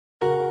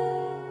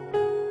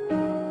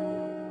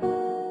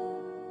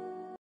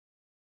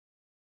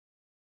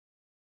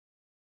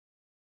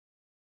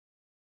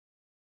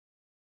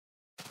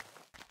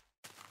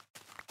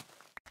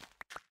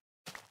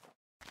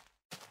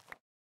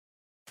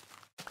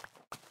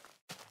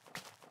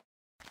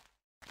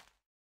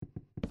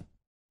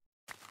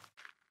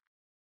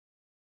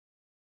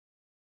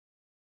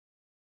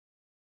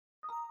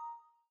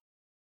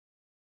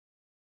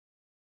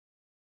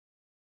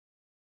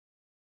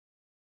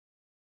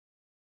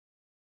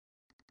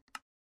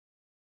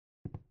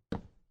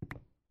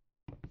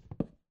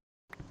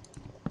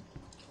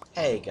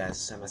Hey guys,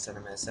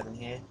 Cinema7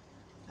 here,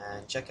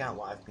 and check out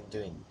what I've been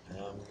doing.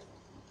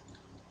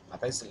 I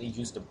basically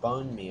used a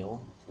bone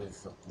meal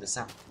with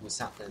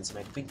saplings to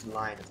make a big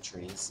line of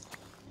trees.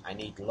 I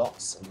need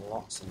lots and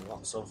lots and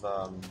lots of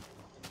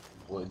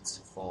wood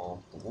for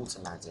the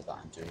water ladder that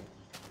I'm doing,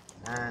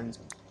 and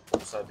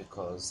also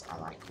because I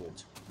like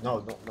wood. No,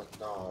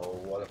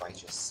 what have I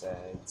just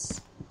said?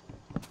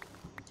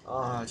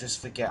 Oh,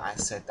 just forget I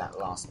said that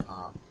last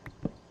part.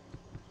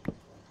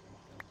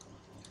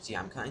 So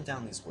yeah, I'm cutting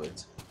down these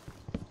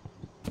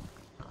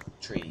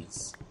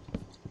trees.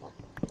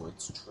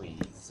 Woods,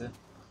 trees. I'm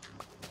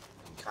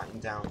cutting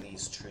down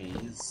these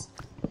trees.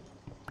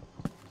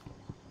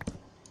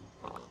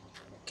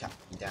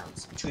 Cutting down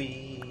some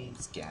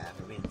trees,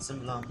 gathering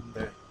some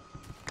lumber.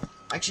 I'm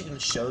actually going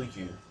to show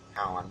you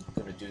how I'm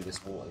going to do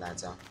this water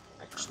ladder,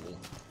 actually.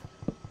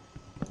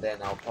 And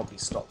then I'll probably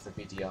stop the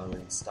video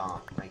and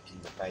start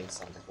making the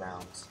base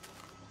underground.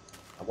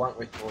 I won't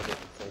record it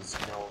because,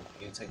 you know,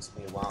 it takes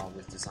me a while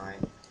with design.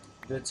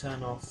 I'm going to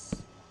turn off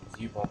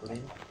view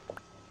bobbling.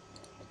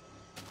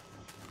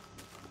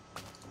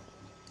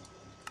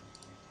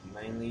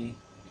 Mainly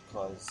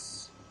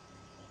because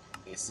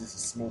this is a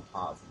small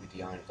part of the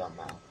video and it doesn't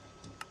matter.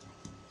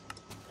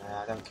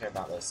 I don't care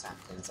about those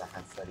saplings, I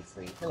have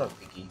 33. Hello,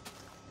 Piggy.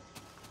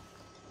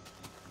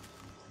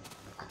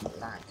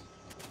 Lag.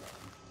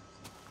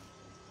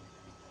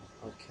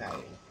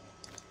 Okay.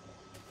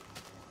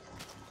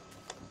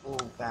 All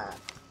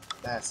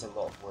that's a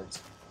lot of wood.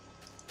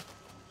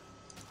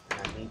 And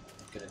I'm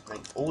gonna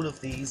make all of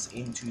these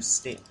into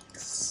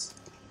sticks.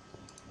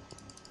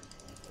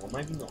 Or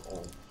maybe not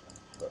all,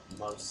 but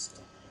most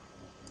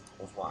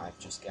of what I've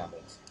just gathered.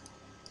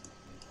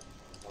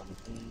 One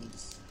of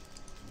these.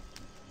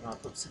 I'll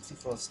put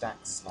 64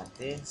 stacks like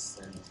this,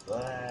 and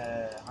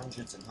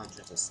hundreds and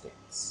hundreds of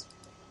sticks.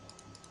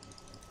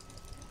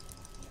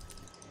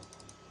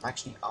 I'm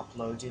actually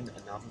uploading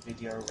another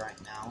video right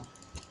now,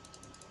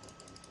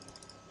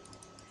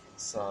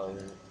 so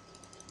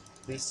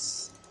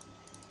this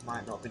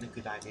might not have been a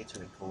good idea to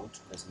record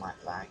because it might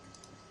lag.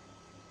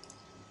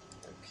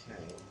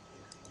 Okay.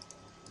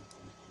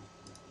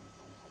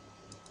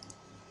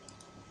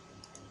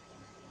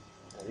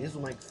 Now these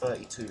will make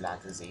 32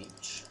 ladders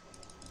each.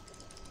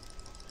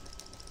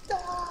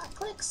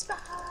 Quick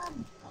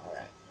spam!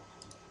 Alright.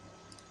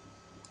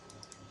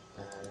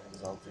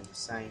 And I'll do the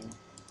same.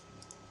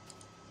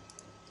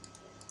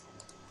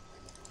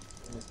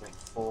 Let's make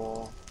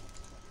 4.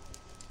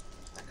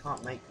 I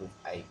can't make with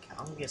 8.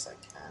 Yes, I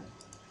can.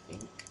 I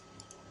think.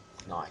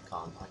 No, I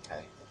can't.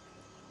 Okay.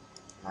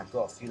 And I've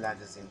got a few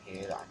ladders in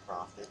here that I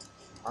crafted.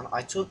 And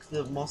I took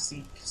the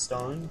mossy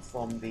stone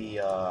from the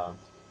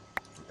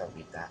don't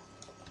read that.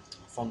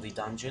 From the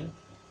dungeon.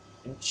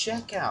 And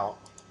check out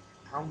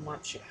how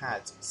much it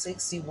had.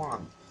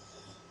 61.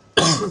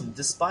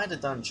 The spider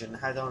dungeon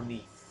had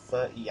only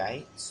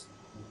 38.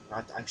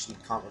 I actually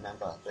can't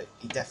remember, but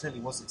it definitely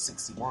wasn't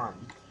 61.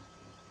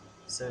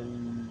 So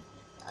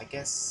I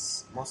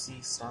guess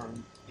mossy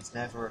stone is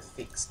never a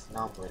fixed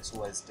number, it's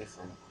always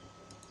different.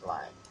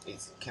 Like,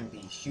 it can be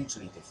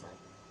hugely different.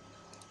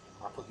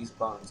 I'll put these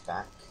bones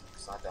back,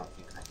 because I don't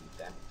think I need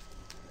them.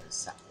 Those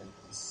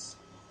saplings.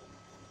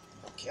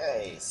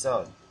 Okay,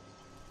 so,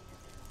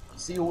 you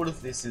see all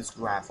of this is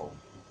gravel.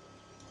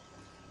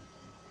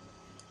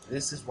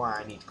 This is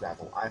why I need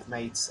gravel. I've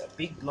made a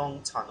big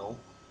long tunnel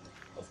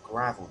of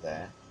gravel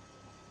there.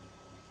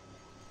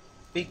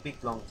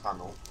 Big long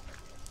tunnel.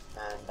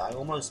 And I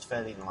almost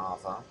fell in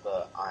lava,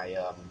 but I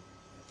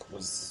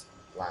was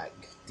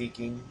like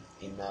digging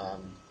in a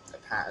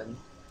pattern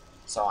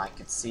so I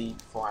could see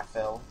before I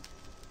fell,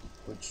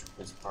 which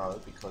was pro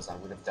because I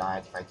would have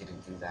died if I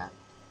didn't do that.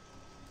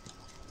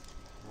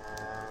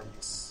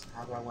 And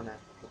how do I want to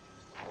put?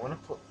 I want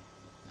to put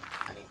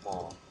any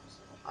more.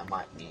 I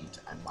might.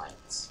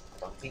 I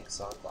don't think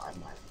so, but I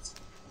might.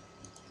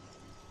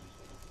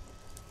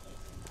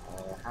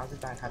 How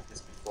did I have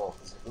this before?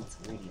 Because it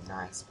looked really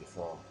nice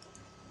before.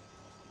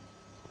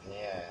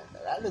 Yeah,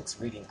 that looks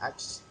really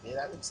actually. Yeah,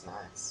 that looks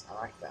nice. I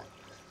like that.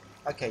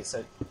 Okay,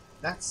 so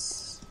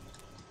that's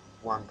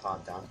one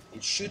part done.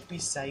 It should be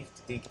safe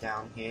to dig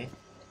down here.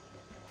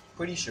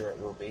 Pretty sure it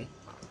will be.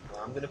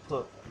 I'm gonna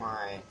put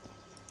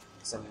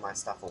some of my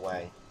stuff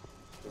away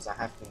because I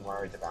have been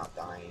worried about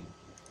dying.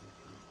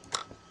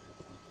 I'm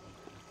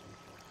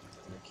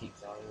gonna keep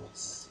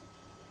those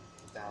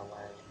that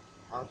way.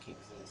 I'll keep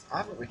these. I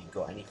haven't really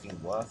got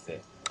anything worth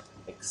it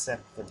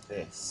except for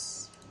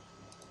this.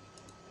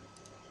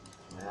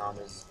 My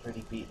armor's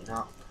pretty beaten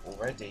up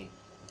already.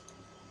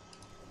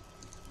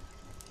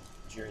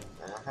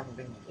 I haven't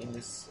been in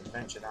this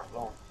adventure that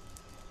long.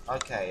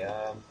 Okay,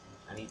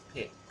 I need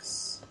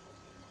picks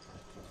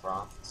to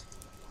craft.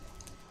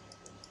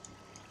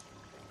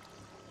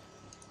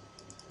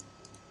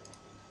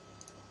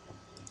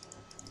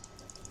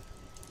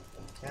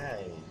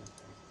 Okay.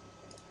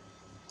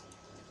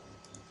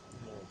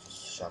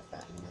 Just shove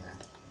that in there.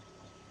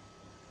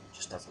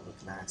 Just doesn't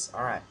look nice.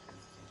 Alright.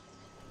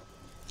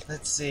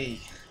 Let's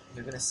see.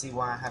 You're gonna see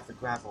why I have the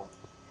gravel.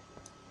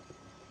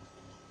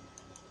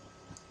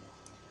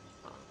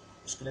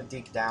 Just gonna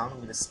dig down. I'm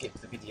gonna skip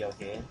the video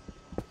here.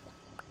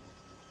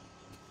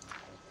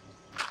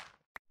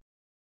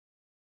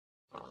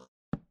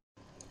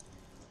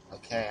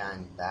 Okay,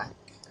 I'm back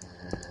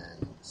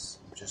and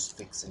I'm just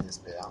fixing this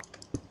bit up.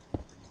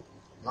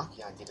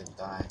 Lucky I didn't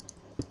die.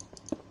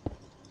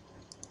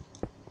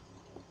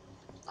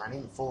 I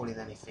didn't fall in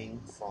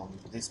anything from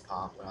this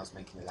part when I was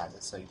making the ladder,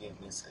 so you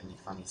didn't miss any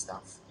funny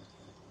stuff.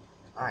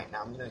 Alright,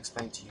 now I'm going to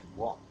explain to you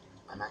what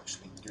I'm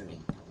actually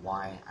doing, and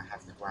why I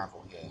have the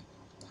gravel here.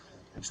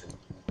 Actually,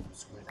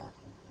 screw that.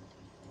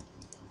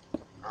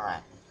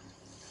 Alright.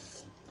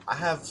 I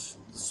have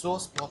the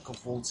source block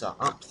of water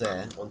up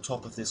there on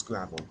top of this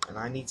gravel, and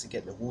I need to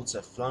get the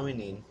water flowing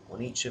in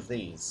on each of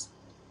these.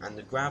 And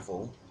the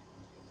gravel,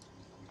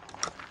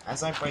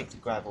 as I break the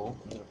gravel,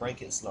 I'm going to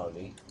break it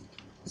slowly,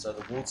 so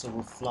the water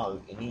will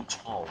flow in each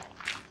hole,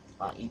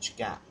 like each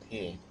gap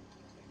here.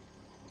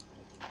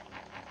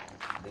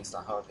 At least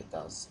I hope it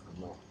does.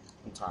 I'm not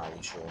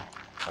entirely sure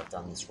if I've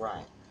done this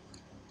right.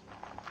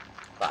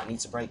 But I need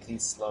to break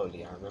these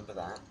slowly, I remember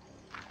that.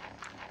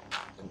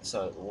 And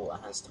so the water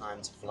has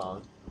time to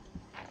flow.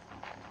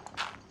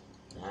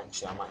 And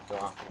actually I might go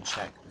up and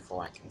check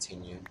before I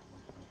continue.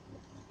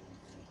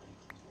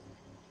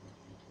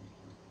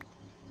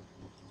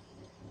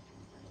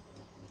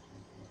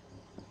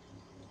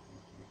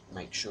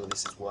 Make sure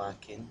this is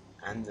working,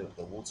 and the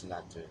water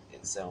ladder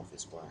itself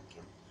is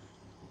working.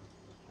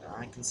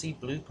 I can see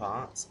blue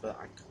parts, but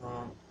I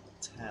can't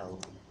tell.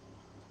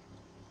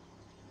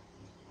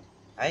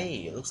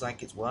 Hey, it looks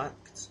like it's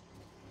worked.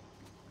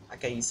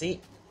 Okay, you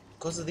see,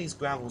 because of these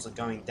gravels are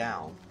going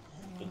down,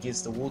 it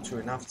gives the water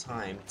enough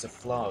time to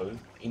flow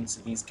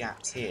into these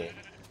gaps here.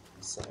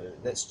 So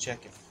let's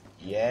check if,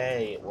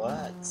 yay, it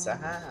works.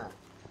 Aha!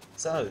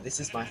 So this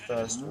is my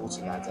first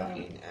water ladder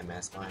in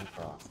MS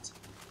Minecraft.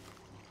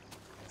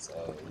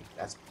 So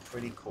that's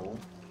pretty cool.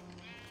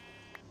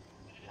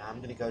 Now I'm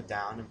going to go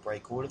down and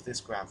break all of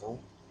this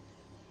gravel,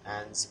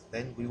 and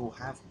then we will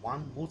have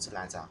one water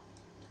ladder.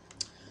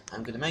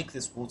 I'm going to make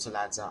this water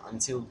ladder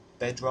until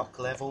bedrock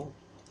level,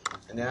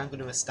 and then I'm going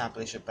to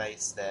establish a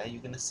base there.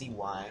 You're going to see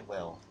why.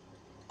 Well,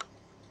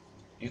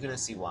 you're going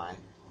to see why.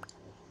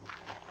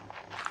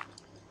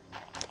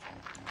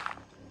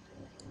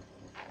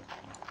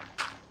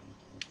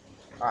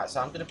 Alright,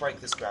 so I'm going to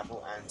break this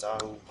gravel, and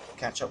I'll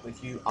catch up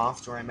with you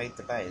after I make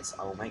the base.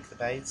 I will make the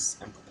base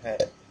and prepare...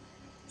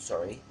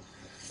 Sorry.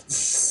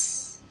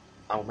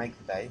 I will make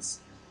the base,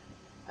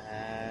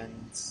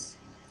 and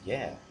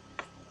yeah,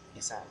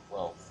 peace out.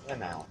 Well, for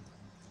now.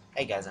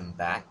 Hey guys, I'm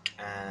back,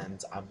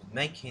 and I'm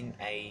making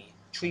a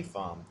tree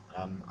farm.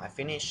 I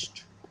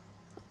finished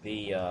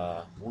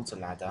the water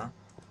ladder,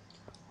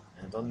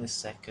 and on this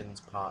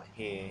second part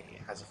here,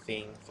 it has a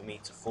thing for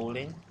me to fall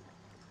in.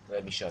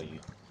 Let me show you.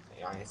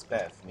 Yeah, it's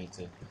better for me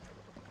to...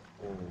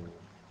 Ooh,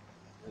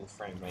 little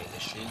frame rate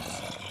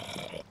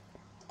issues.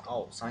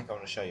 Oh, something I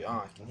want to show you.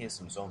 Oh, I can hear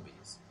some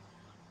zombies.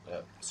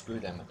 But screw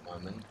them at the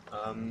moment.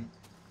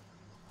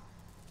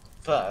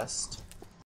 First,